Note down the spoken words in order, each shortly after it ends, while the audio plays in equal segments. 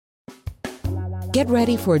Get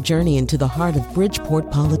ready for a journey into the heart of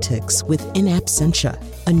Bridgeport politics with In Absentia,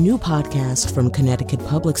 a new podcast from Connecticut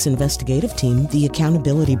Public's investigative team, The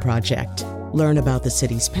Accountability Project. Learn about the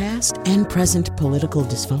city's past and present political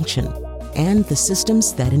dysfunction and the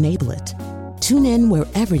systems that enable it. Tune in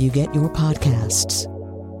wherever you get your podcasts.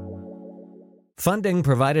 Funding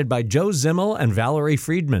provided by Joe Zimmel and Valerie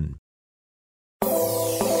Friedman.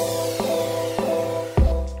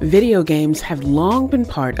 Video games have long been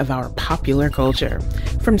part of our popular culture,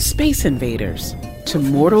 from Space Invaders to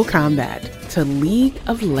Mortal Kombat to League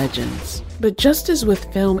of Legends. But just as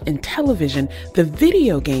with film and television, the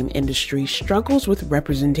video game industry struggles with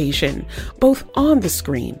representation, both on the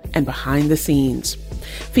screen and behind the scenes.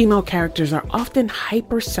 Female characters are often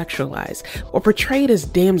hypersexualized or portrayed as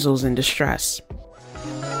damsels in distress.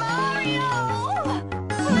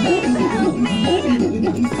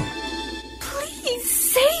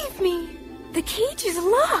 The cage is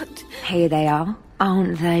locked. Here they are.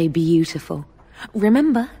 Aren't they beautiful?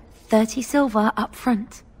 Remember, 30 silver up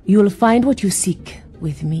front. You'll find what you seek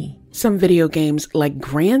with me. Some video games, like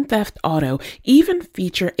Grand Theft Auto, even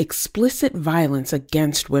feature explicit violence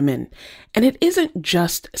against women. And it isn't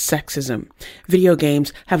just sexism. Video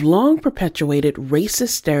games have long perpetuated racist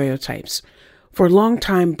stereotypes. For a long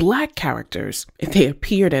time, Black characters, if they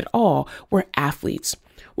appeared at all, were athletes,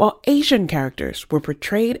 while Asian characters were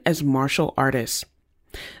portrayed as martial artists.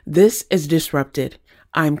 This is Disrupted.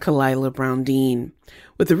 I'm Kalila Brown-Dean.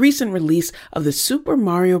 With the recent release of the Super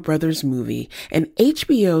Mario Bros. Movie and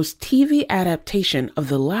HBO's TV adaptation of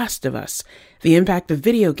The Last of Us, the impact of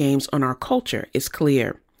video games on our culture is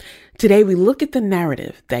clear. Today, we look at the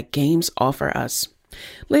narrative that games offer us.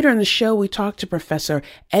 Later in the show, we talk to Professor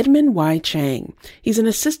Edmund Y. Chang. He's an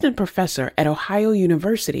assistant professor at Ohio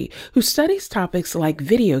University who studies topics like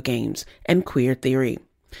video games and queer theory.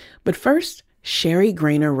 But first, Sherry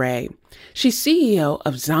Grainer Ray. She's CEO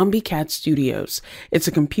of Zombie Cat Studios. It's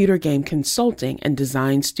a computer game consulting and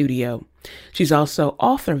design studio. She's also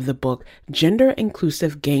author of the book Gender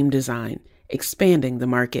Inclusive Game Design, Expanding the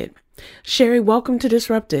Market. Sherry, welcome to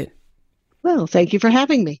Disrupted. Well, thank you for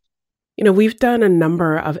having me. You know, we've done a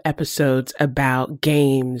number of episodes about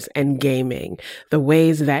games and gaming, the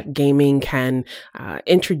ways that gaming can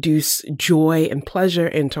introduce joy and pleasure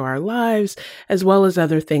into our lives, as well as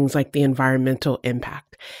other things like the environmental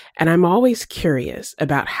impact. And I'm always curious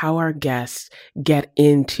about how our guests get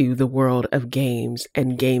into the world of games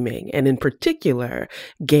and gaming, and in particular,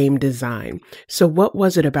 game design. So what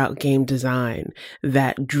was it about game design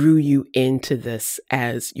that drew you into this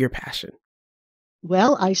as your passion?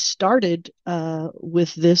 Well, I started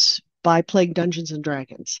with this by playing Dungeons and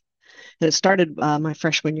Dragons. And it started my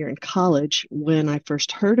freshman year in college when I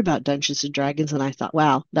first heard about Dungeons and Dragons. And I thought,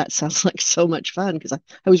 wow, that sounds like so much fun, because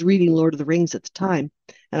I was reading Lord of the Rings at the time.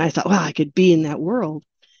 And I thought, wow, I could be in that world.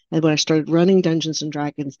 And when I started running Dungeons and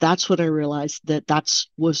Dragons, that's when I realized that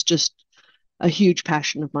was just a huge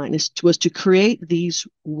passion of mine, was to create these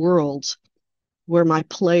worlds where my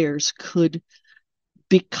players could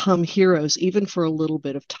become heroes, even for a little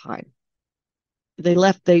bit of time.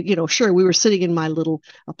 Sure, we were sitting in my little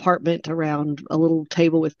apartment around a little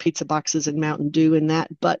table with pizza boxes and Mountain Dew and that,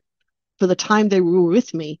 but for the time they were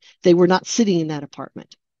with me, they were not sitting in that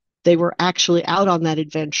apartment. They were actually out on that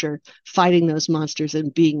adventure, fighting those monsters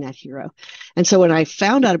and being that hero. And so when I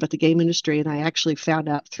found out about the game industry, and I actually found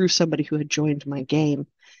out through somebody who had joined my game,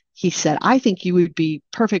 he said, I think you would be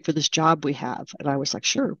perfect for this job we have. And I was like,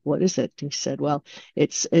 sure, what is it? And he said, well,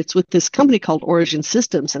 it's with this company called Origin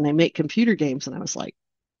Systems, and they make computer games. And I was like,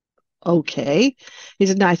 okay. He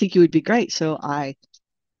said, no, I think you would be great. So I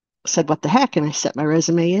said, what the heck? And I set my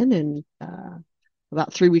resume in, and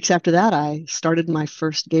about 3 weeks after that, I started my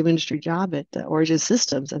first game industry job at Origin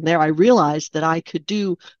Systems. And there I realized that I could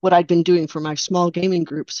do what I'd been doing for my small gaming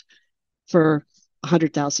groups for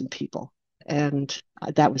 100,000 people. And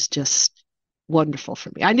that was just wonderful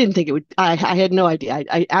for me. I didn't think it would, I had no idea.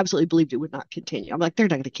 I absolutely believed it would not continue. I'm like, they're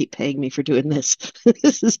not going to keep paying me for doing this.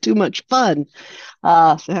 This is too much fun.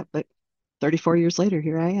 But 34 years later,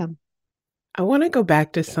 here I am. I want to go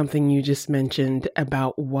back to something you just mentioned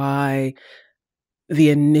about why the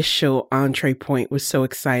initial entree point was so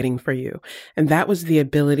exciting for you. And that was the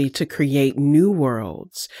ability to create new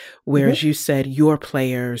worlds where, as you said, your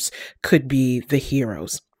players could be the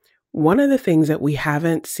heroes. One of the things that we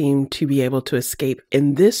haven't seemed to be able to escape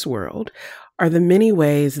in this world are the many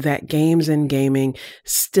ways that games and gaming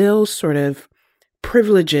still sort of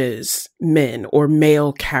privileges men or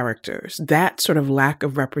male characters, that sort of lack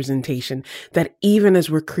of representation, that even as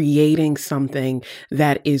we're creating something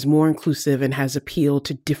that is more inclusive and has appeal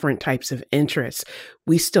to different types of interests,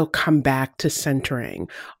 we still come back to centering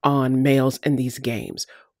on males in these games.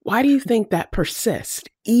 Why do you think that persists,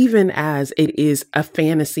 even as it is a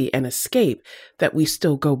fantasy and escape, that we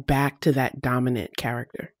still go back to that dominant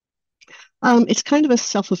character? It's kind of a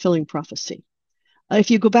self-fulfilling prophecy. If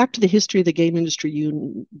you go back to the history of the game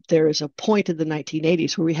industry, there is a point in the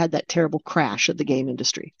 1980s where we had that terrible crash of the game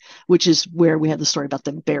industry, which is where we had the story about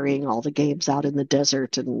them burying all the games out in the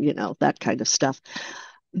desert and, that kind of stuff.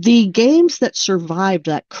 The games that survived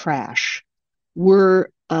that crash were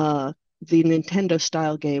the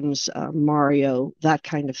Nintendo-style games, Mario, that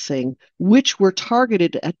kind of thing, which were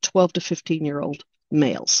targeted at 12 to 15-year-old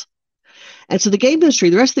males. And so the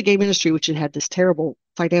rest of the game industry, which had this terrible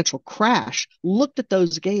financial crash, looked at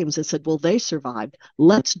those games and said, well, they survived.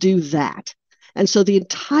 Let's do that. And so the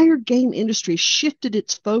entire game industry shifted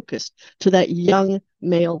its focus to that young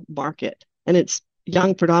male market. And it's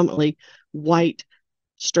young, predominantly white,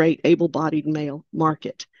 straight, able-bodied male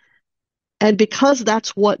market. And because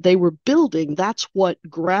that's what they were building, that's what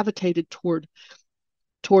gravitated toward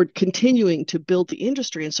continuing to build the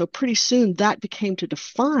industry. And so pretty soon that became to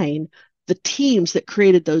define the teams that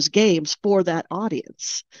created those games for that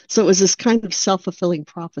audience. So it was this kind of self-fulfilling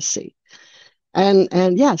prophecy.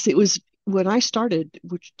 And yes, it was when I started,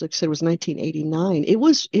 which like I said was 1989, it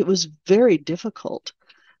was very difficult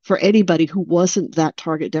for anybody who wasn't that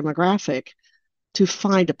target demographic to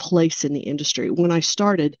find a place in the industry. When I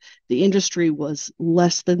started, the industry was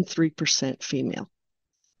less than 3% female,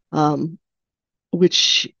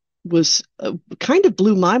 which was kind of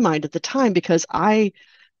blew my mind at the time because I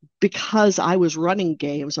was running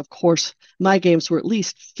games. Of course, my games were at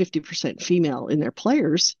least 50% female in their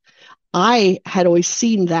players. I had always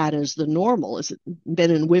seen that as the normal, as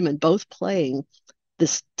men and women both playing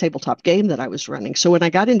this tabletop game that I was running. So when I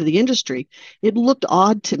got into the industry, it looked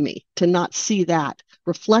odd to me to not see that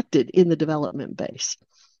reflected in the development base.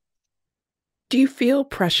 Do you feel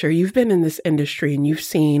pressure? You've been in this industry and you've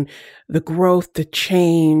seen the growth, the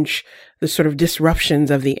change, the sort of disruptions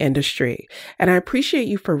of the industry. And I appreciate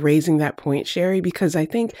you for raising that point, Sherry, because I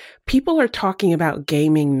think people are talking about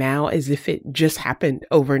gaming now as if it just happened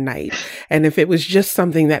overnight and if it was just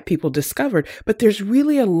something that people discovered. But there's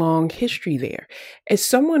really a long history there. As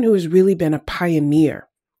someone who has really been a pioneer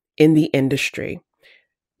in the industry,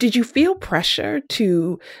 did you feel pressure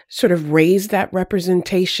to sort of raise that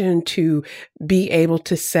representation, to be able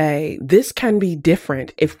to say, this can be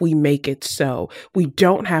different if we make it so? We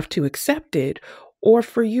don't have to accept it. Or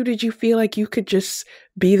for you, did you feel like you could just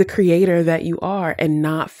be the creator that you are and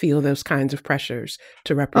not feel those kinds of pressures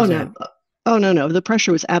to represent? Oh, no. The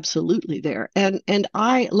pressure was absolutely there. And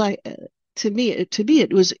I like, to me,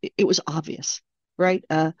 it was obvious, right?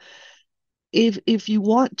 If you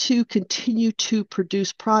want to continue to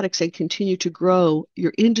produce products and continue to grow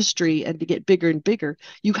your industry and to get bigger and bigger,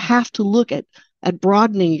 you have to look at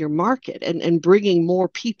broadening your market and bringing more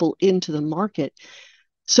people into the market.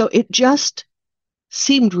 So it just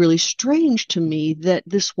seemed really strange to me that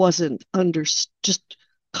this wasn't just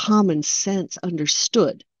common sense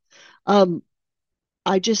understood.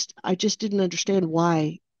 I just didn't understand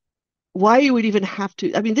why you would even have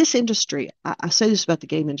to. I mean, this industry, I say this about the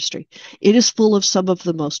game industry, it is full of some of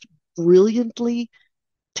the most brilliantly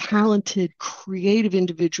talented, creative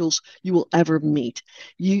individuals you will ever meet.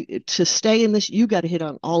 To stay in this, you got to hit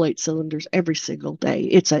on all 8 cylinders every single day.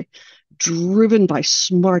 It's driven by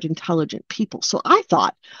smart, intelligent people. So I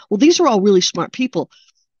thought, well, these are all really smart people.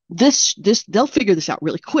 They'll figure this out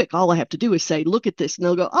really quick. All I have to do is say, look at this, and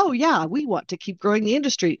they'll go, oh yeah, we want to keep growing the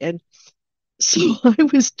industry. And so I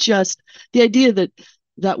was just, the idea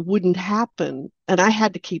that wouldn't happen, and I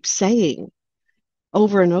had to keep saying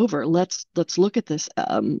over and over, let's look at this.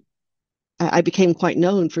 I became quite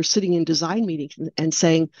known for sitting in design meetings and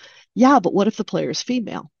saying, yeah, but what if the player is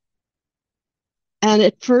female? And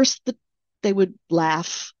at first they would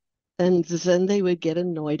laugh, and then they would get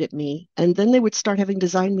annoyed at me, and then they would start having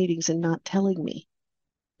design meetings and not telling me.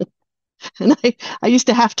 And I used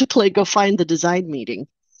to have to go find the design meeting,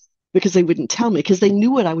 because they wouldn't tell me, because they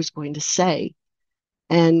knew what I was going to say,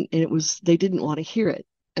 and they didn't want to hear it.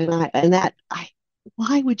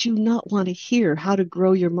 Why would you not want to hear how to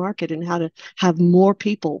grow your market and how to have more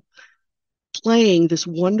people playing in this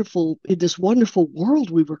wonderful world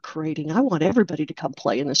we were creating? I want everybody to come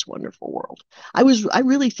play in this wonderful world. I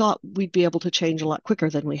really thought we'd be able to change a lot quicker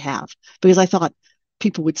than we have, because I thought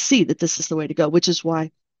people would see that this is the way to go, which is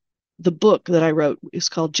why the book that I wrote is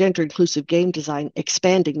called Gender Inclusive Game Design,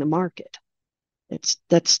 Expanding the Market.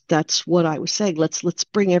 That's what I was saying. Let's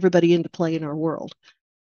bring everybody into play in our world.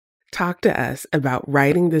 Talk to us about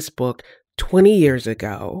writing this book 20 years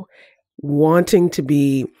ago, wanting to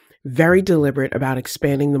be very deliberate about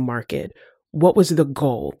expanding the market. What was the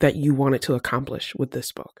goal that you wanted to accomplish with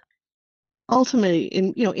this book? Ultimately,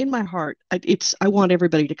 in my heart, I want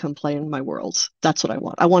everybody to come play in my worlds. That's what I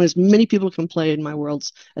want. I want as many people to come play in my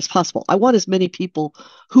worlds as possible. I want as many people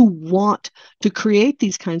who want to create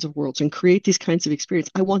these kinds of worlds and create these kinds of experience.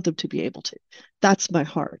 I want them to be able to. That's my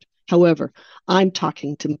heart. However, I'm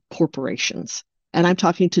talking to corporations and I'm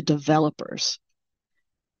talking to developers.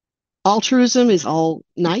 Altruism is all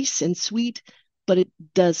nice and sweet, but it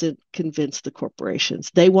doesn't convince the corporations.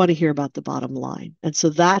 They want to hear about the bottom line. And so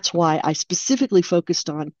that's why I specifically focused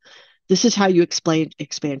on this is how you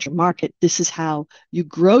expand your market. This is how you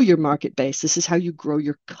grow your market base. This is how you grow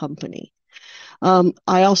your company.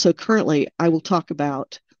 I also I will talk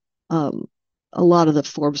about a lot of the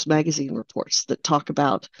Forbes magazine reports that talk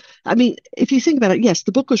about, if you think about it, yes,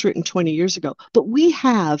 the book was written 20 years ago, but we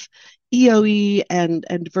have EOE and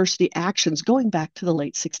diversity actions going back to the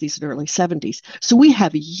late 60s and early 70s. So we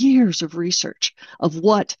have years of research of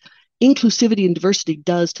what inclusivity and diversity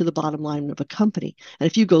does to the bottom line of a company. And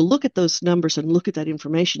if you go look at those numbers and look at that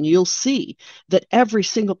information, you'll see that every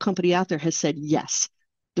single company out there has said, yes,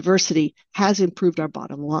 diversity has improved our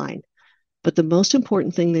bottom line. But the most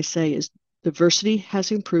important thing they say is diversity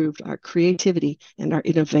has improved our creativity and our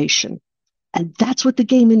innovation. And that's what the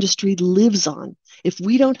game industry lives on. If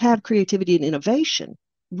we don't have creativity and innovation,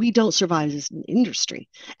 we don't survive as an industry.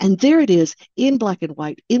 And there it is in black and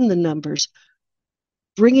white, in the numbers.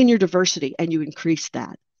 Bring in your diversity and you increase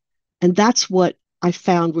that. And that's what I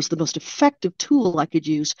found was the most effective tool I could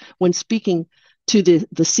use when speaking to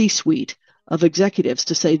the C-suite of executives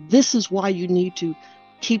to say, this is why you need to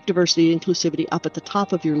keep diversity and inclusivity up at the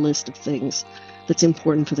top of your list of things that's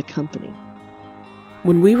important for the company.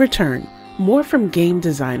 When we return, more from game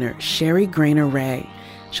designer Sherry Grainer Ray.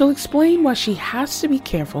 She'll explain why she has to be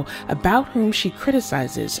careful about whom she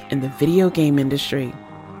criticizes in the video game industry.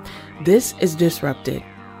 This is Disrupted.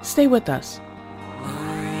 Stay with us.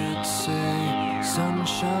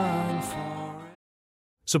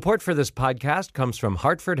 Support for this podcast comes from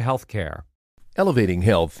Hartford Healthcare. Elevating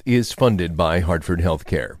Health is funded by Hartford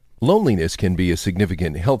Healthcare. Loneliness can be a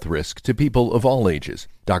significant health risk to people of all ages.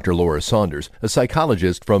 Dr. Laura Saunders, a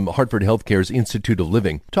psychologist from Hartford Healthcare's Institute of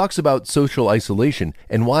Living, talks about social isolation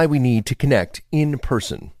and why we need to connect in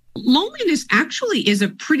person. Loneliness actually is a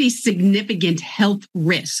pretty significant health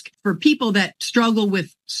risk for people that struggle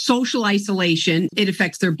with social isolation. It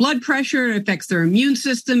affects their blood pressure, it affects their immune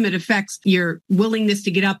system, it affects your willingness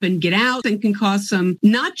to get up and get out, and can cause some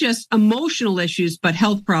not just emotional issues, but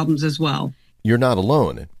health problems as well. You're not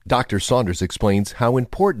alone. Dr. Saunders explains how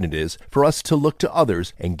important it is for us to look to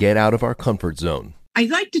others and get out of our comfort zone. I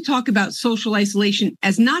like to talk about social isolation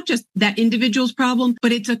as not just that individual's problem,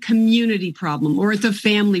 but it's a community problem or it's a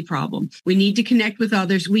family problem. We need to connect with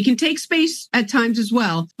others. We can take space at times as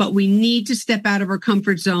well, but we need to step out of our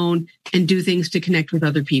comfort zone and do things to connect with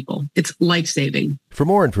other people. It's life-saving. For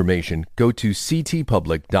more information, go to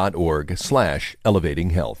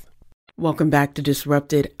ctpublic.org/elevatinghealth. Welcome back to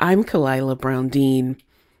Disrupted. I'm Kalila Brown-Dean.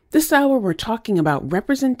 This hour, we're talking about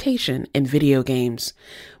representation in video games.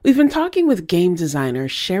 We've been talking with game designer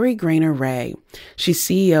Sherry Grainer Ray. She's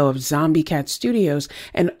CEO of Zombie Cat Studios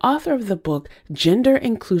and author of the book Gender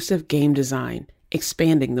Inclusive Game Design,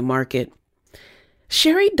 Expanding the Market.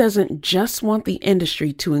 Sherry doesn't just want the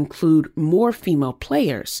industry to include more female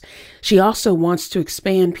players. She also wants to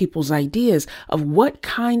expand people's ideas of what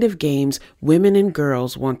kind of games women and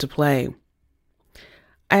girls want to play.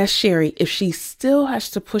 I asked Sherry if she still has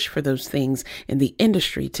to push for those things in the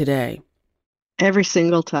industry today. Every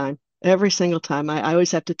single time. I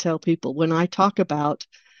always have to tell people when I talk about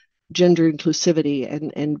gender inclusivity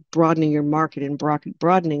and broadening your market and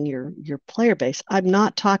broadening your player base, I'm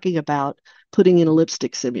not talking about putting in a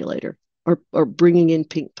lipstick simulator or bringing in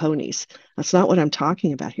pink ponies. That's not what I'm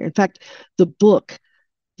talking about here. In fact, the book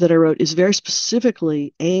that I wrote is very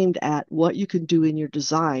specifically aimed at what you can do in your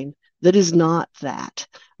design that is not that.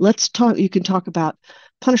 You can talk about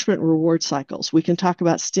punishment and reward cycles. We can talk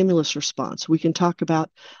about stimulus response. We can talk about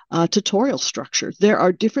tutorial structure. There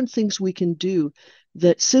are different things we can do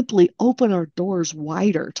that simply open our doors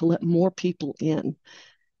wider to let more people in.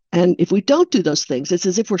 And if we don't do those things, it's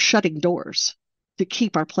as if we're shutting doors to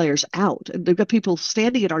keep our players out. And we've got people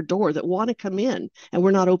standing at our door that want to come in, and we're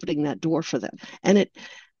not opening that door for them. And it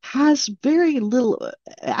has very little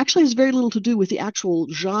to do with the actual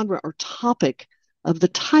genre or topic of the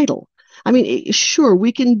title. I mean, sure,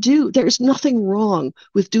 there's nothing wrong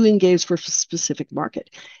with doing games for a specific market.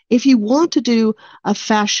 If you want to do a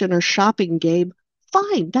fashion or shopping game,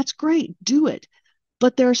 fine, that's great, do it.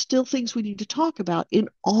 But there are still things we need to talk about in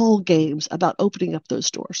all games about opening up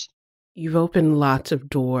those doors. You've opened lots of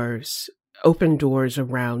doors, open doors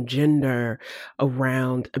around gender,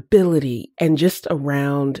 around ability, and just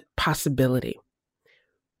around possibility.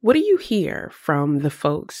 What do you hear from the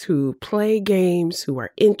folks who play games, who are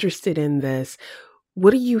interested in this?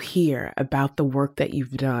 What do you hear about the work that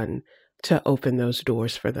you've done to open those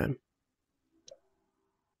doors for them?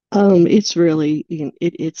 It's really,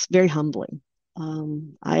 it's very humbling.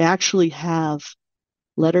 I actually have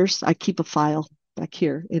letters. I keep a file back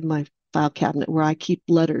here in my file cabinet where I keep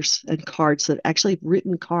letters and cards, that actually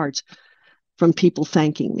written cards from people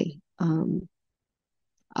thanking me.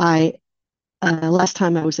 I Last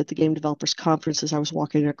time I was at the Game Developers Conference, as I was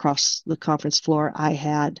walking across the conference floor, I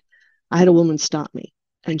had a woman stop me,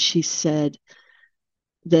 and she said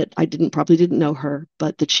that I probably didn't know her,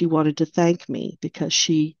 but that she wanted to thank me because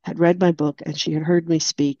she had read my book and she had heard me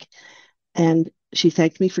speak, and she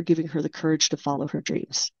thanked me for giving her the courage to follow her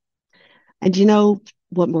dreams. And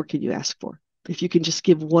what more can you ask for? If you can just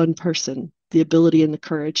give one person the ability and the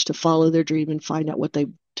courage to follow their dream and find out what they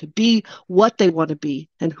want to be,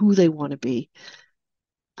 and who they want to be,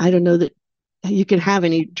 I don't know that you can have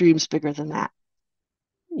any dreams bigger than that.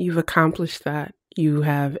 You've accomplished that. You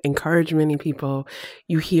have encouraged many people.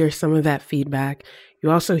 You hear some of that feedback.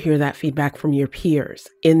 You also hear that feedback from your peers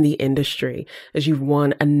in the industry, as you've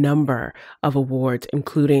won a number of awards,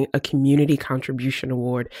 including a Community Contribution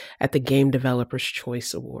Award at the Game Developers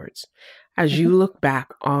Choice Awards. As you look back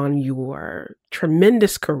on your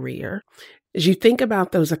tremendous career, as you think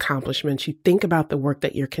about those accomplishments, you think about the work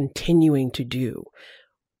that you're continuing to do,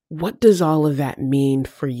 what does all of that mean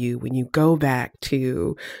for you when you go back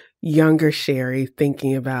to younger Sherry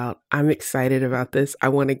thinking about, I'm excited about this, I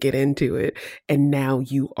want to get into it, and now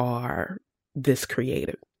you are this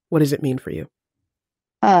creative? What does it mean for you?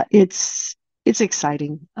 It's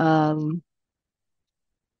exciting.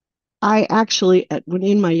 I actually,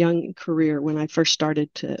 in my young career, when I first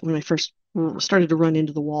started to run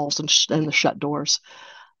into the walls and the shut doors,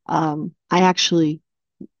 I actually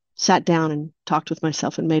sat down and talked with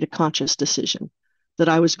myself and made a conscious decision that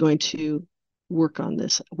I was going to work on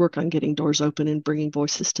getting doors open and bringing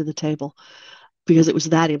voices to the table, because it was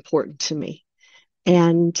that important to me.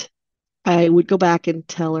 And I would go back and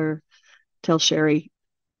tell Sherry,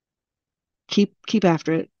 keep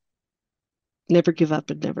after it. Never give up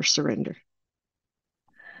and never surrender,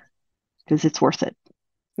 because it's worth it.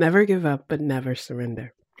 Never give up, but never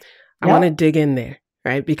surrender. I want to dig in there,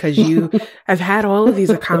 right? Because you have had all of these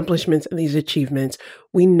accomplishments and these achievements.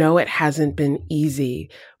 We know it hasn't been easy,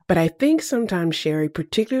 but I think sometimes, Sherry,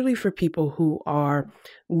 particularly for people who are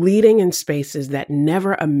leading in spaces that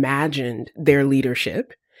never imagined their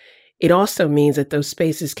leadership, it also means that those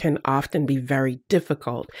spaces can often be very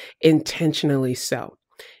difficult, intentionally so.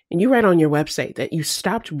 And you write on your website that you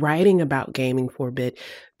stopped writing about gaming for a bit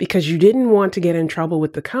because you didn't want to get in trouble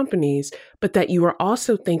with the companies, but that you were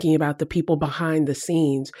also thinking about the people behind the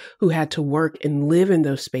scenes who had to work and live in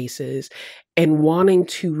those spaces, and wanting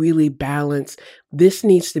to really balance, this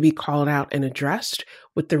needs to be called out and addressed,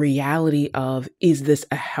 with the reality of, is this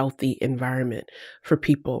a healthy environment for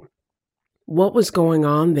people? What was going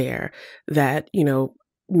on there that,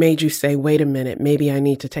 made you say, wait a minute, maybe I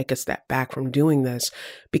need to take a step back from doing this,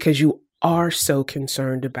 because you are so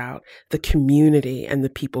concerned about the community and the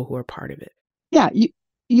people who are part of it? Yeah,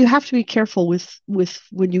 you have to be careful with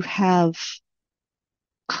when you have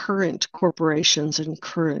current corporations and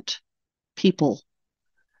current people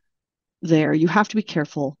there. You have to be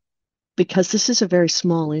careful, because this is a very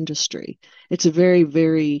small industry. It's a very,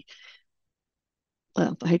 very,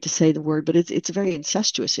 well, I hate to say the word, but it's a very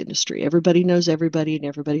incestuous industry. Everybody knows everybody, and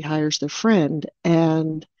everybody hires their friend.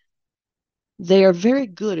 And they are very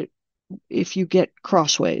good at, if you get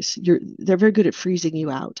crossways, they're very good at freezing you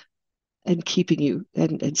out and keeping you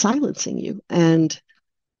and silencing you. And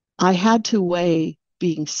I had to weigh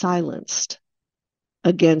being silenced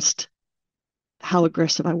against how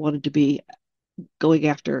aggressive I wanted to be, going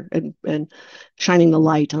after and shining the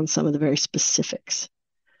light on some of the very specifics.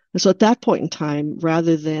 And so at that point in time,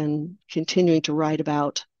 rather than continuing to write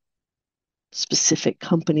about specific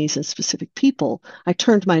companies and specific people, I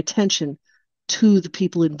turned my attention to the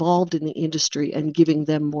people involved in the industry and giving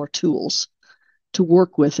them more tools to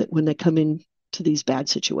work with it when they come into these bad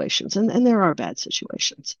situations. And there are bad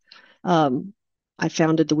situations. I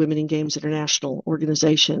founded the Women in Games International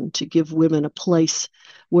organization to give women a place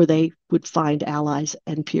where they would find allies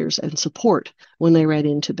and peers and support when they ran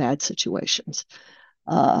into bad situations.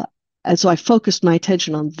 And so I focused my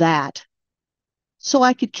attention on that so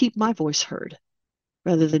I could keep my voice heard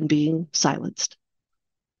rather than being silenced.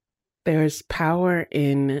 There's power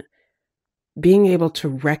in being able to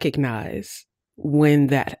recognize when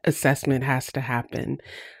that assessment has to happen,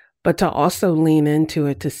 but to also lean into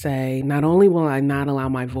it to say, not only will I not allow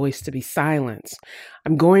my voice to be silenced,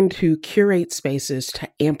 I'm going to curate spaces to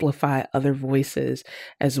amplify other voices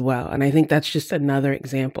as well. And I think that's just another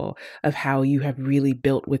example of how you have really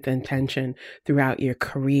built with intention throughout your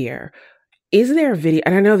career. Is there a video,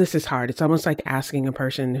 and I know this is hard, it's almost like asking a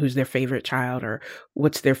person who's their favorite child or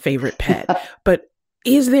what's their favorite pet, but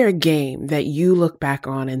is there a game that you look back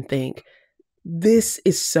on and think, this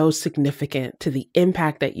is so significant to the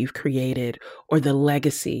impact that you've created or the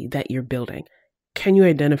legacy that you're building? Can you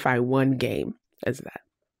identify one game as that?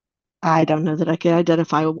 I don't know that I can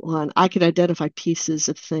identify one. I can identify pieces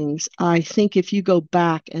of things. I think if you go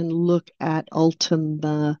back and look at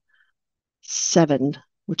Ultima 7,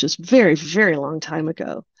 which is very, very long time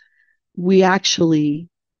ago, we actually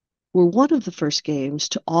were one of the first games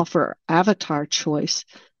to offer avatar choice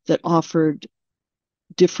that offered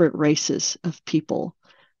different races of people.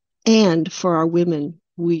 And for our women,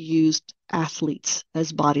 we used athletes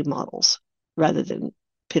as body models rather than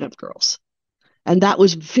pinup girls. And that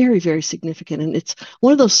was very, very significant. And it's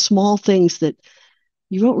one of those small things that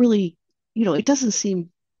you don't really, it doesn't seem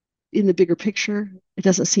in the bigger picture, it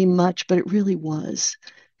doesn't seem much, but it really was,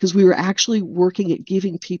 because we were actually working at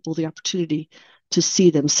giving people the opportunity to see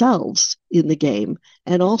themselves in the game,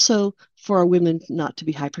 and also for our women not to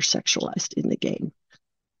be hypersexualized in the game.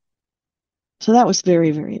 So that was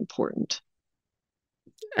very, very important.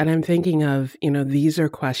 And I'm thinking of, these are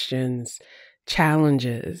questions,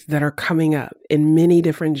 challenges that are coming up in many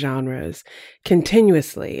different genres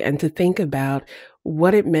continuously. And to think about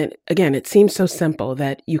what it meant, again, it seems so simple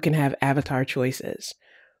that you can have avatar choices,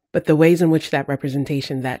 but the ways in which that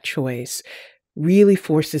representation, that choice really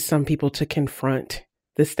forces some people to confront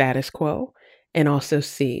the status quo and also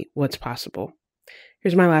see what's possible.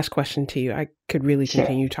 Here's my last question to you. I could really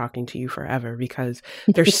continue talking to you forever because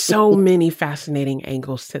there's so many fascinating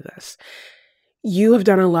angles to this. You have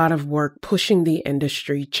done a lot of work pushing the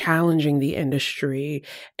industry, challenging the industry,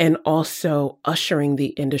 and also ushering the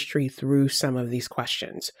industry through some of these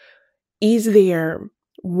questions. Is there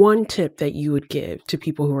one tip that you would give to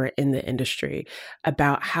people who are in the industry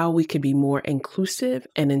about how we could be more inclusive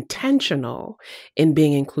and intentional in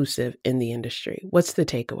being inclusive in the industry? What's the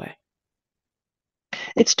takeaway?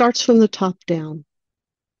 It starts from the top down.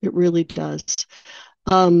 It really does.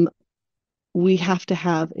 We have to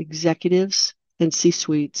have executives and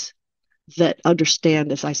C-suites that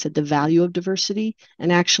understand, as I said, the value of diversity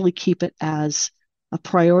and actually keep it as a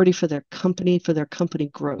priority for their company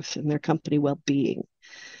growth and their company well-being.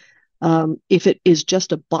 If it is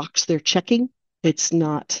just a box they're checking, it's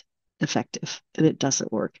not effective and it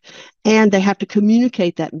doesn't work. And they have to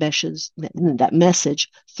communicate that message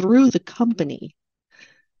through the company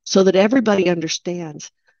so that everybody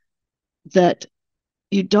understands that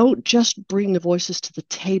you don't just bring the voices to the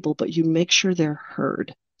table, but you make sure they're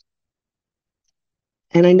heard.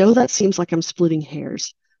 And I know that seems like I'm splitting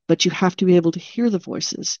hairs, but you have to be able to hear the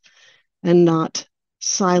voices and not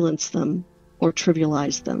silence them or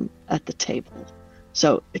trivialize them at the table.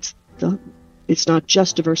 So it's not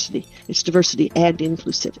just diversity, it's diversity and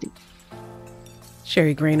inclusivity.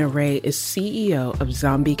 Sherry Grainer-Ray is CEO of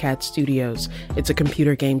Zombie Cat Studios. It's a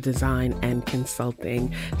computer game design and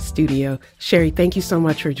consulting studio. Sherry, thank you so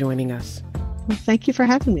much for joining us. Well, thank you for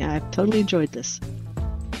having me. I've totally enjoyed this.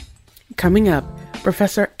 Coming up,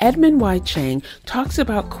 Professor Edmund Y. Chang talks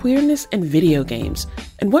about queerness in video games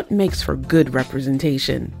and what makes for good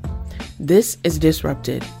representation. This is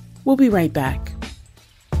Disrupted. We'll be right back.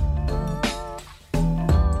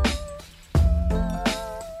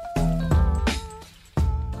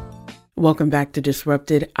 Welcome back to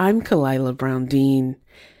Disrupted. I'm Kalila Brown-Dean.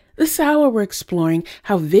 This hour, we're exploring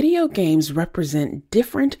how video games represent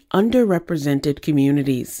different underrepresented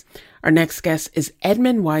communities. Our next guest is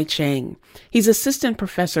Edmund Y. Chang. He's assistant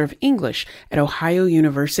professor of English at Ohio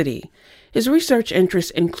University. His research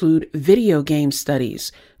interests include video game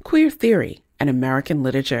studies, queer theory, and American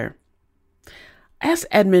literature. I asked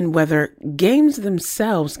Edmund whether games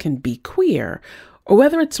themselves can be queer, or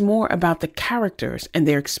whether it's more about the characters and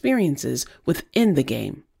their experiences within the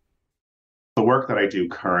game. The work that I do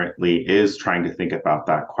currently is trying to think about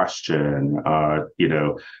that question. I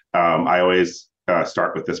always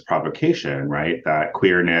start with this provocation, right? That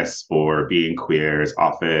queerness or being queer is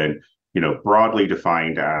often, broadly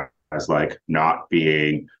defined as like not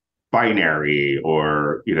being binary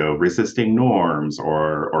or, resisting norms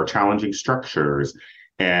or challenging structures.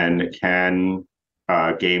 And can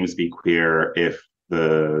games be queer if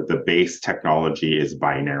the base technology is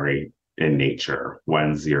binary in nature,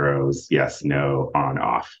 ones, zeros, yes, no, on,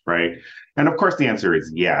 off, right? And of course, the answer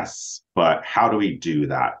is yes, but how do we do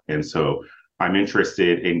that? And so I'm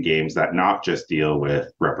interested in games that not just deal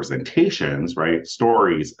with representations, right?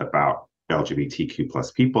 Stories about LGBTQ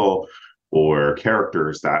plus people or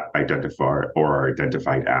characters that identify or are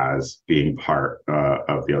identified as being part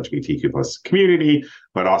of the LGBTQ plus community,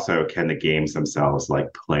 but also can the games themselves like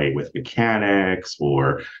play with mechanics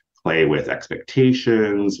or play with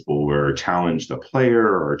expectations or challenge the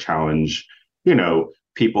player or challenge,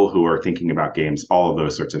 people who are thinking about games. All of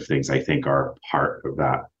those sorts of things, I think, are part of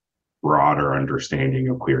that broader understanding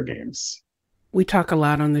of queer games. We talk a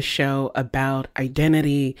lot on the show about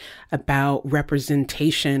identity, about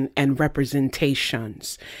representation and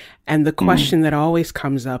representations. And the question that always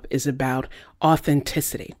comes up is about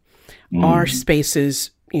authenticity. Are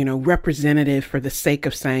spaces, representative for the sake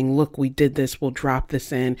of saying, look, we did this, we'll drop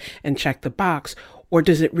this in and check the box? Or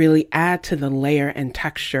does it really add to the layer and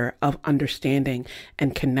texture of understanding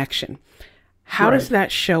and connection? How does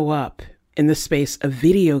that show up in the space of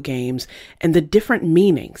video games and the different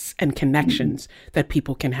meanings and connections that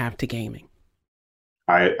people can have to gaming?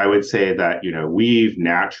 I would say that, we've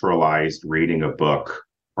naturalized reading a book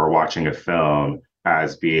or watching a film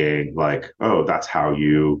as being like, oh, that's how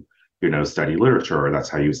you, study literature, or that's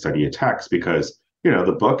how you study a text, because,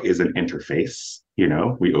 the book is an interface.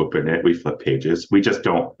 We open it, we flip pages. We just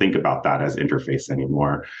don't think about that as interface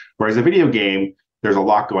anymore. Whereas a video game, there's a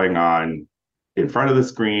lot going on in front of the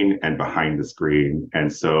screen and behind the screen.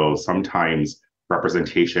 And so sometimes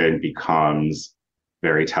representation becomes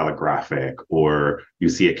very telegraphic, or you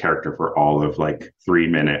see a character for all of like 3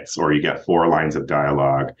 minutes, or you get 4 lines of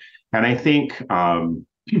dialogue. And I think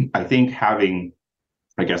having,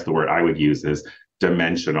 I guess the word I would use is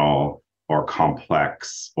dimensional or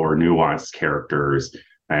complex or nuanced characters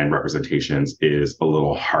and representations is a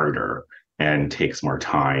little harder and takes more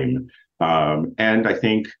time. And I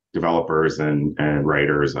think developers and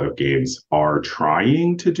writers of games are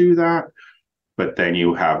trying to do that. But then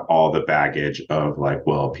you have all the baggage of like,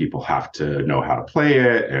 well, people have to know how to play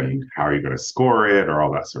it and how are you going to score it or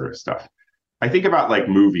all that sort of stuff. I think about like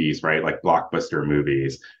movies, right? Like blockbuster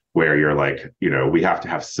movies where you're like, we have to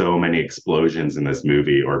have so many explosions in this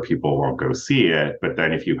movie or people won't go see it. But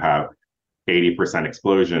then if you have 80%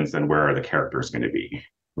 explosions, then where are the characters going to be?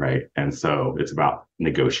 Right. And so it's about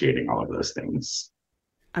negotiating all of those things.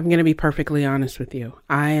 I'm going to be perfectly honest with you.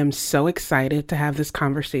 I am so excited to have this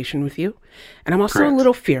conversation with you. And I'm also a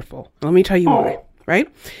little fearful. Let me tell you why, right?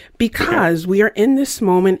 Because we are in this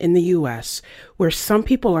moment in the US where some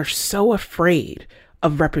people are so afraid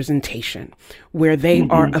of representation, where they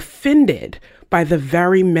are offended by the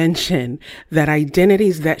very mention that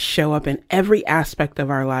identities that show up in every aspect of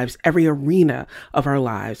our lives, every arena of our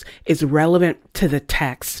lives, is relevant to the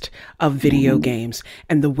text of video games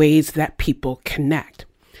and the ways that people connect.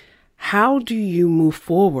 How do you move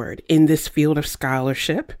forward in this field of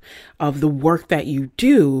scholarship, of the work that you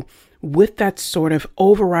do, with that sort of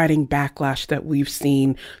overriding backlash that we've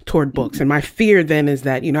seen toward books? And my fear then is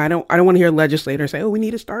that, I don't want to hear legislators say, oh, we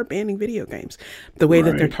need to start banning video games, the way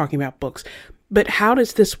that they're talking about books. But how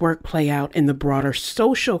does this work play out in the broader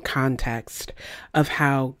social context of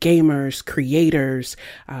how gamers, creators,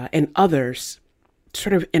 and others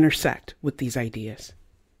sort of intersect with these ideas?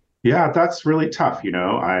 Yeah, that's really tough.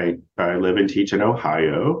 I live and teach in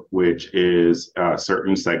Ohio, which is a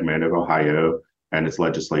certain segment of Ohio, and its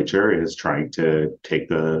legislature is trying to take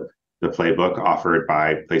the playbook offered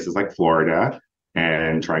by places like Florida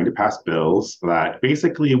and trying to pass bills that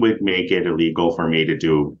basically would make it illegal for me to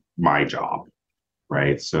do my job,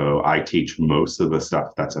 right? So I teach most of the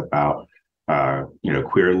stuff that's about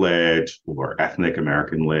queer lit or ethnic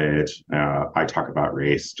American lit. I talk about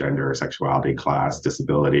race, gender, sexuality, class,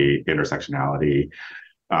 disability, intersectionality.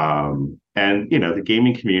 And, the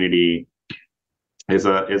gaming community is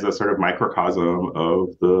a sort of microcosm of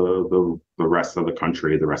the rest of the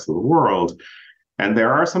country, the rest of the world. And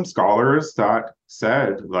there are some scholars that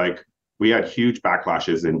said, like, we had huge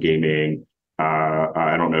backlashes in gaming.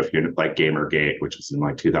 I don't know if you like Gamergate, which was in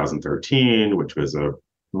like 2013, which was a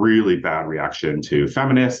really bad reaction to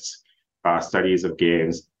feminist studies of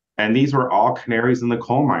games. And these were all canaries in the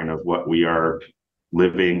coal mine of what we are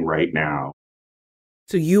living right now.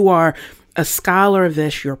 So you are a scholar of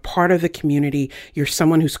this, you're part of the community, you're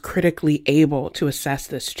someone who's critically able to assess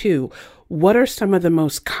this too. What are some of the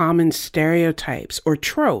most common stereotypes or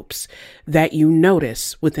tropes that you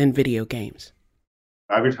notice within video games?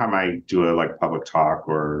 Every time I do a public talk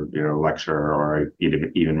or lecture or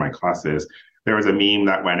even my classes, there was a meme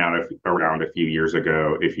that went out around a few years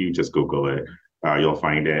ago. If you just Google it, you'll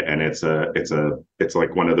find it, and it's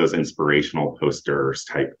like one of those inspirational posters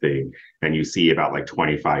type thing, and you see about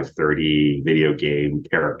 25, 30 video game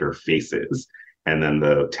character faces, and then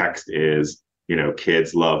the text is,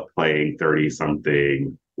 kids love playing 30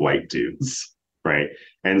 something white dudes, right?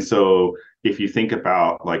 And so if you think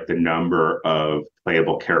about the number of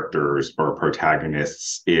playable characters or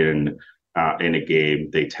protagonists in a game,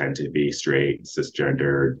 they tend to be straight,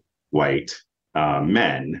 cisgendered, white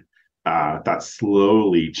men. That's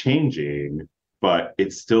slowly changing, but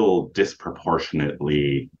it's still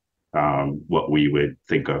disproportionately what we would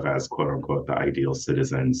think of as quote unquote the ideal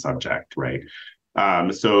citizen subject, right?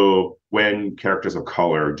 So when characters of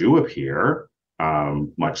color do appear,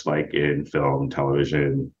 much like in film,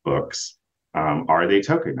 television, books, are they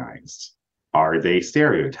tokenized? Are they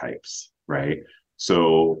stereotypes, right?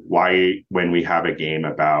 So why, when we have a game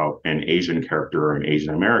about an Asian character or an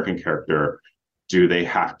Asian American character, do they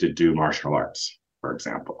have to do martial arts, for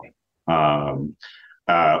example? Or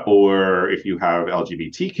if you have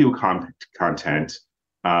LGBTQ content,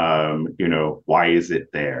 why is it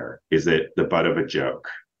there? Is it the butt of a joke?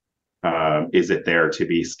 Is it there to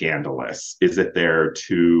be scandalous? Is it there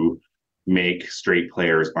to make straight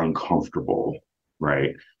players uncomfortable,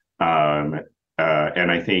 right? And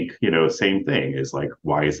I think, same thing is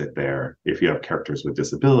why is it there? If you have characters with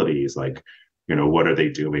disabilities, what are they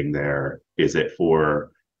doing there? Is it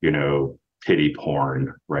for, pity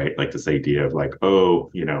porn, right? This idea of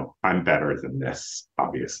I'm better than this,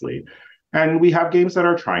 obviously. And we have games that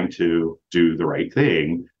are trying to do the right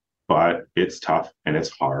thing, but it's tough and it's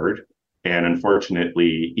hard. And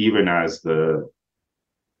unfortunately, even as the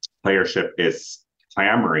playership is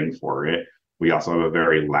clamoring for it, we also have a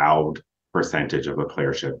very loud percentage of the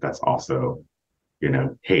playership that's also,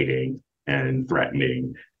 hating and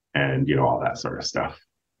threatening and, all that sort of stuff.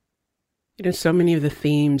 So many of the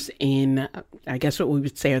themes in, I guess what we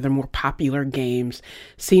would say are the more popular games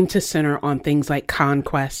seem to center on things like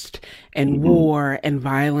conquest and war and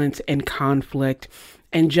violence and conflict.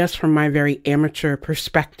 And just from my very amateur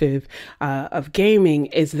perspective of gaming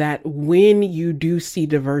is that when you do see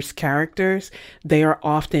diverse characters, they are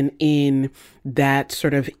often in that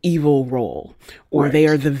sort of evil role, or they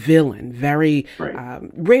are the villain. Very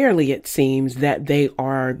rarely it seems that they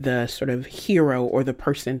are the sort of hero or the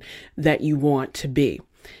person that you want to be.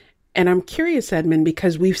 And I'm curious, Edmund,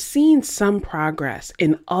 because we've seen some progress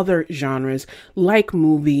in other genres like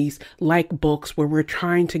movies, like books, where we're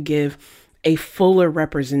trying to give a fuller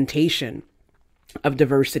representation of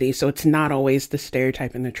diversity. So it's not always the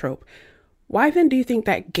stereotype and the trope. Why then do you think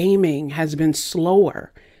that gaming has been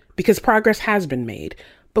slower? Because progress has been made.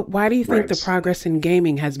 But why do you think the progress in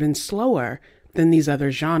gaming has been slower than these other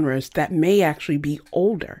genres that may actually be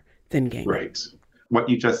older than gaming? Right. What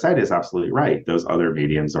you just said is absolutely right. Those other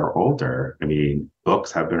mediums are older. I mean,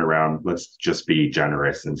 books have been around, let's just be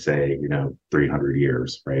generous and say, 300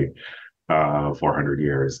 years, right? 400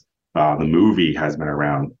 years. The movie has been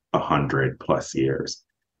around 100 plus years.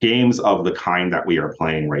 Games of the kind that we are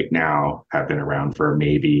playing right now have been around for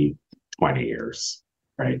maybe 20 years,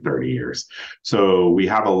 right? 30 years. So we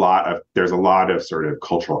have there's a lot of sort of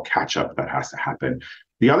cultural catch up that has to happen.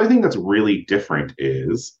 The other thing that's really different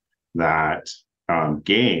is that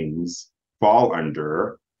games fall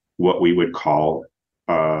under what we would call,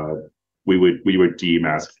 we would deem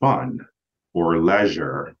as fun or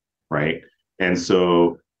leisure, right? And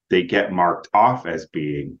so they get marked off as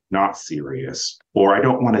being not serious, or I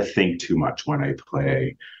don't want to think too much when I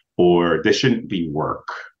play, or this shouldn't be work.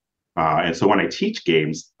 And so when I teach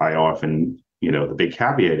games, I often, the big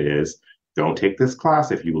caveat is don't take this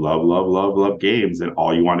class if you love, love, love, love games. And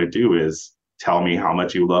all you want to do is tell me how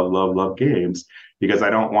much you love, love, love games, because I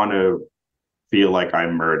don't want to feel like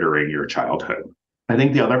I'm murdering your childhood. I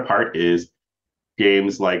think the other part is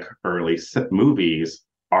games like early movies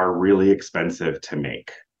are really expensive to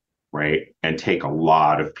make. Right. And take a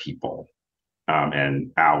lot of people and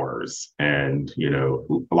hours and,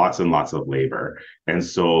 lots and lots of labor. And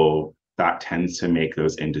so that tends to make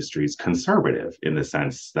those industries conservative in the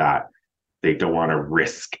sense that they don't want to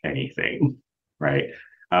risk anything. Right.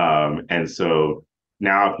 And so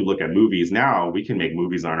now if you look at movies now, we can make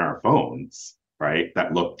movies on our phones, right,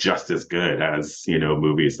 that look just as good as,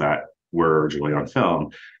 movies that were originally on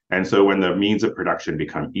film. And so when the means of production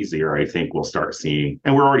become easier, I think we'll start seeing,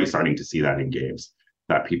 and we're already starting to see that in games,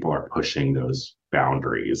 that people are pushing those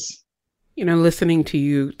boundaries. You know, listening to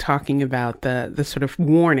you talking about the sort of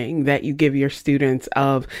warning that you give your students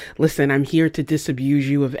of, listen, I'm here to disabuse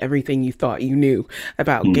you of everything you thought you knew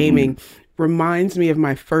about gaming, reminds me of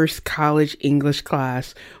my first college English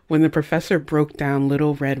class when the professor broke down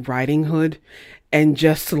Little Red Riding Hood and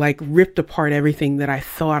just like ripped apart everything that I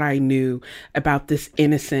thought I knew about this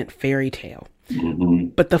innocent fairy tale.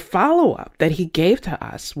 But the follow-up that he gave to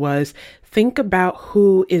us was, think about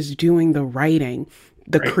who is doing the writing,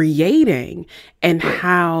 the creating, and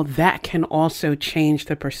how that can also change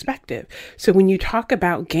the perspective. So when you talk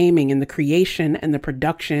about gaming and the creation and the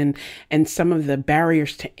production and some of the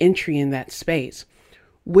barriers to entry in that space,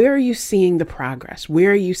 where are you seeing the progress?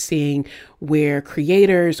 Where are you seeing where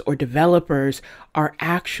creators or developers are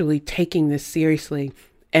actually taking this seriously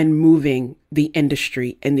and moving the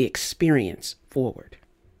industry and the experience forward?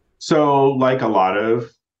 So like a lot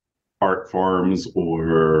of art forms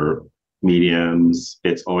or mediums,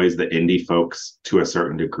 it's always the indie folks to a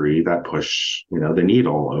certain degree that push, the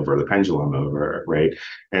needle over, the pendulum over, right?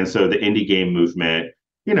 And so the indie game movement,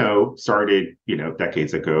 started,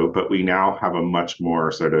 decades ago, but we now have a much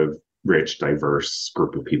more sort of rich, diverse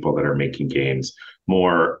group of people that are making games.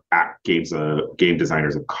 More game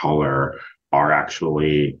designers of color are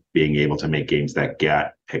actually being able to make games that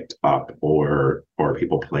get picked up or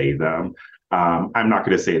people play them. I'm not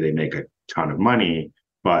going to say they make a ton of money,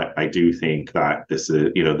 but I do think that this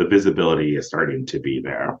is, the visibility is starting to be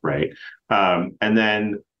there, right? And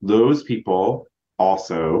then those people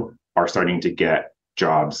also are starting to get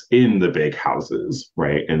jobs in the big houses,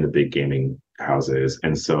 right? In the big gaming houses.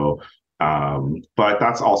 And so, but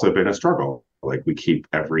that's also been a struggle. Like we keep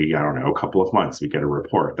every, a couple of months, we get a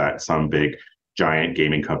report that some big giant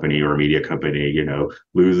gaming company or media company,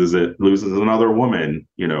 loses another woman,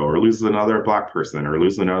 or loses another Black person or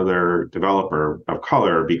loses another developer of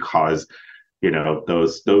color because,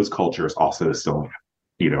 those cultures also still,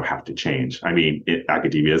 have to change. I mean,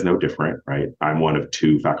 academia is no different, right? I'm one of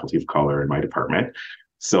 2 faculty of color in my department.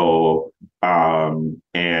 So,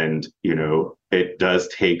 it does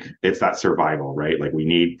take, it's that survival, right? Like we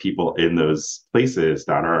need people in those places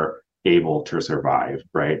that are able to survive,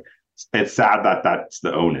 right? It's sad that that's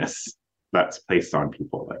the onus that's placed on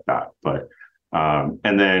people like that. But,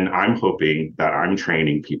 and then I'm hoping that I'm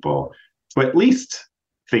training people to at least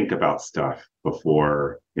think about stuff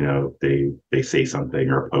before, they say something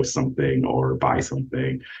or post something or buy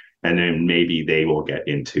something. And then maybe they will get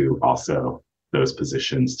into also those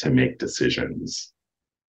positions to make decisions.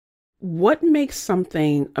 What makes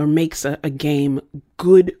something or makes a game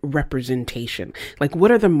good representation? Like, what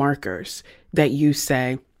are the markers that you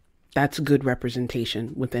say that's good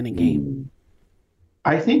representation within a game?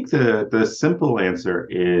 I think the simple answer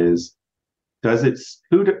is, does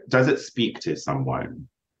it speak to someone,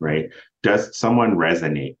 right? Does someone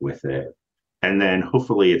resonate with it? And then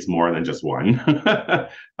hopefully it's more than just one.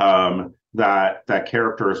 that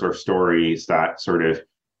characters or stories that sort of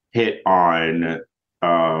hit on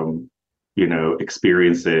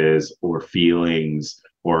experiences or feelings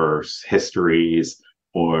or histories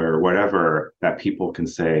or whatever that people can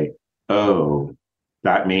say, oh,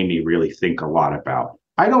 that made me really think a lot about.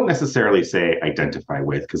 I don't necessarily say identify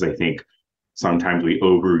with, because I think sometimes we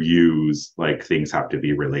overuse, like, things have to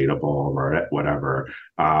be relatable or whatever.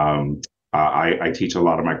 I teach a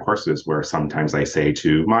lot of my courses where sometimes I say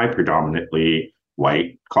to my predominantly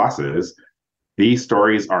white classes, these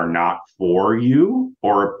stories are not for you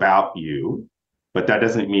or about you, but that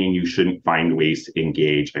doesn't mean you shouldn't find ways to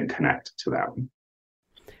engage and connect to them.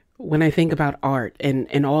 When I think about art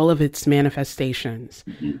and all of its manifestations,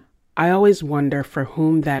 I always wonder for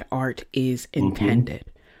whom that art is intended.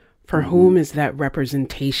 For whom is that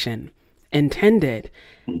representation intended?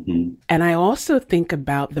 And I also think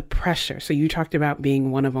about the pressure. So you talked about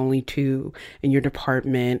being one of only 2 in your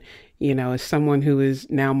department, as someone who is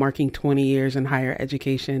now marking 20 years in higher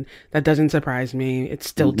education. That doesn't surprise me. It's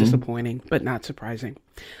still disappointing, but not surprising.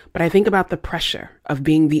 But I think about the pressure of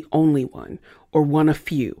being the only one or one of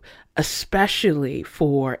few, especially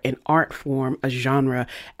for an art form, a genre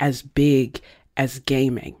as big as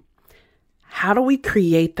gaming. How do we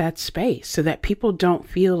create that space so that people don't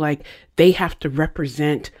feel like they have to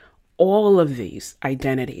represent all of these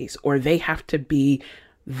identities or they have to be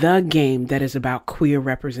the game that is about queer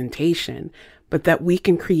representation, but that we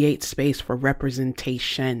can create space for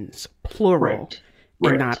representations, plural,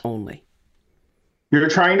 and not only? You're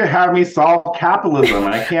trying to have me solve capitalism,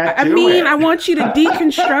 and I can't do it. I want you to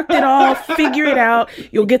deconstruct it all, figure it out.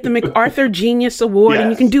 You'll get the MacArthur Genius Award, and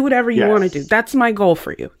you can do whatever you want to do. That's my goal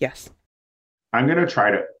for you. Yes. I'm going to try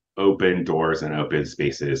to open doors and open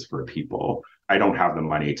spaces for people. I don't have the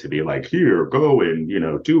money to be like, here, go and,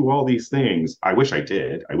 do all these things. I wish I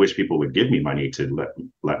did. I wish people would give me money to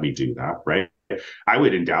let me do that, right? I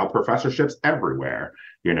would endow professorships everywhere.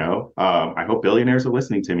 I hope billionaires are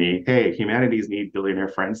listening to me. Hey, humanities need billionaire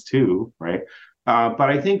friends too, right? But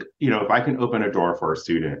I think, if I can open a door for a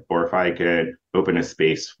student, or if I could open a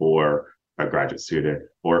space for a graduate student,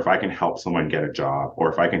 or if I can help someone get a job, or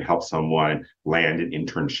if I can help someone land an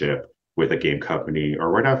internship with a game company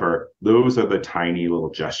or whatever, those are the tiny little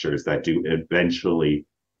gestures that do eventually,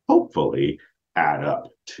 hopefully, add up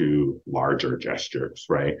to larger gestures,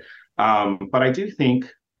 right? But I do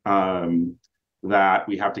think that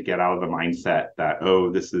we have to get out of the mindset that,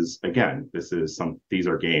 these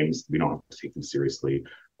are games, we don't have to take them seriously,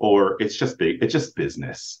 or it's just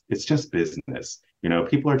business. It's just business.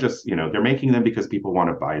 People are just, they're making them because people want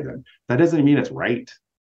to buy them. That doesn't mean it's right.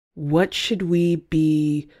 What should we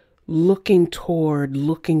be looking toward,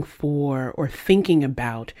 looking for, or thinking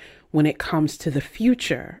about when it comes to the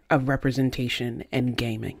future of representation and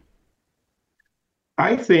gaming?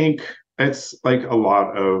 I think it's like a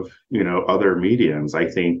lot of, other mediums. I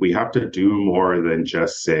think we have to do more than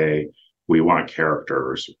just say we want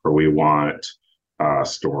characters or we want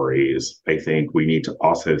stories. I think we need to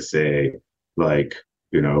also say, like,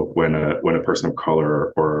 when a person of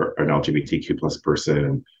color or an LGBTQ plus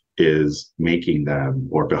person is making them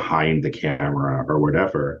or behind the camera or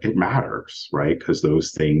whatever, it matters, right? Because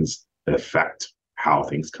those things affect how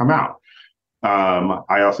things come out.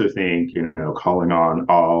 I also think, calling on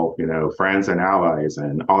all, friends and allies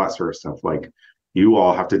and all that sort of stuff, like, you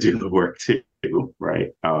all have to do the work too,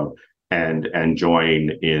 right? And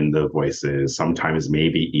join in the voices, sometimes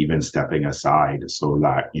maybe even stepping aside so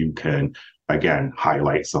that you can, again,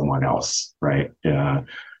 highlight someone else, right? Yeah.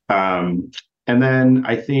 And then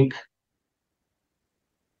I think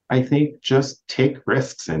just take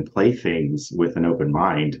risks and play things with an open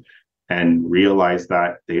mind and realize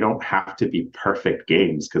that they don't have to be perfect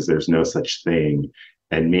games, because there's no such thing,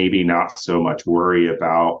 and maybe not so much worry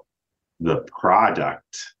about the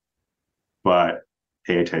product, but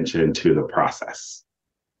pay attention to the process.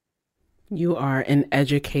 You are an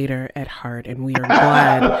educator at heart, and we are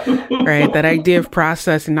glad, right? That idea of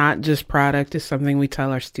process, not just product, is something we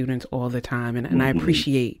tell our students all the time. And I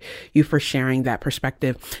appreciate you for sharing that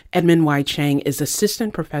perspective. Edmund Y. Chang is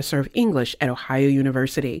assistant professor of English at Ohio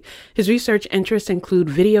University. His research interests include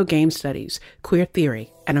video game studies, queer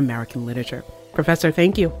theory, and American literature. Professor,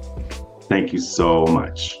 thank you. Thank you so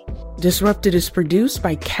much. Disrupted is produced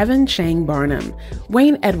by Kevin Chang Barnum,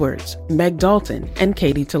 Wayne Edwards, Meg Dalton, and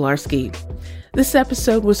Katie Tolarski. This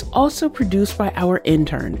episode was also produced by our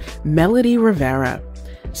intern, Melody Rivera.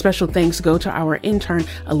 Special thanks go to our intern,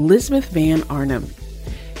 Elizabeth Van Arnhem.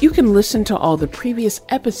 You can listen to all the previous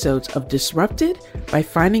episodes of Disrupted by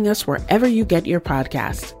finding us wherever you get your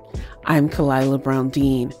podcasts. I'm Kalila Brown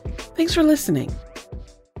Dean. Thanks for listening.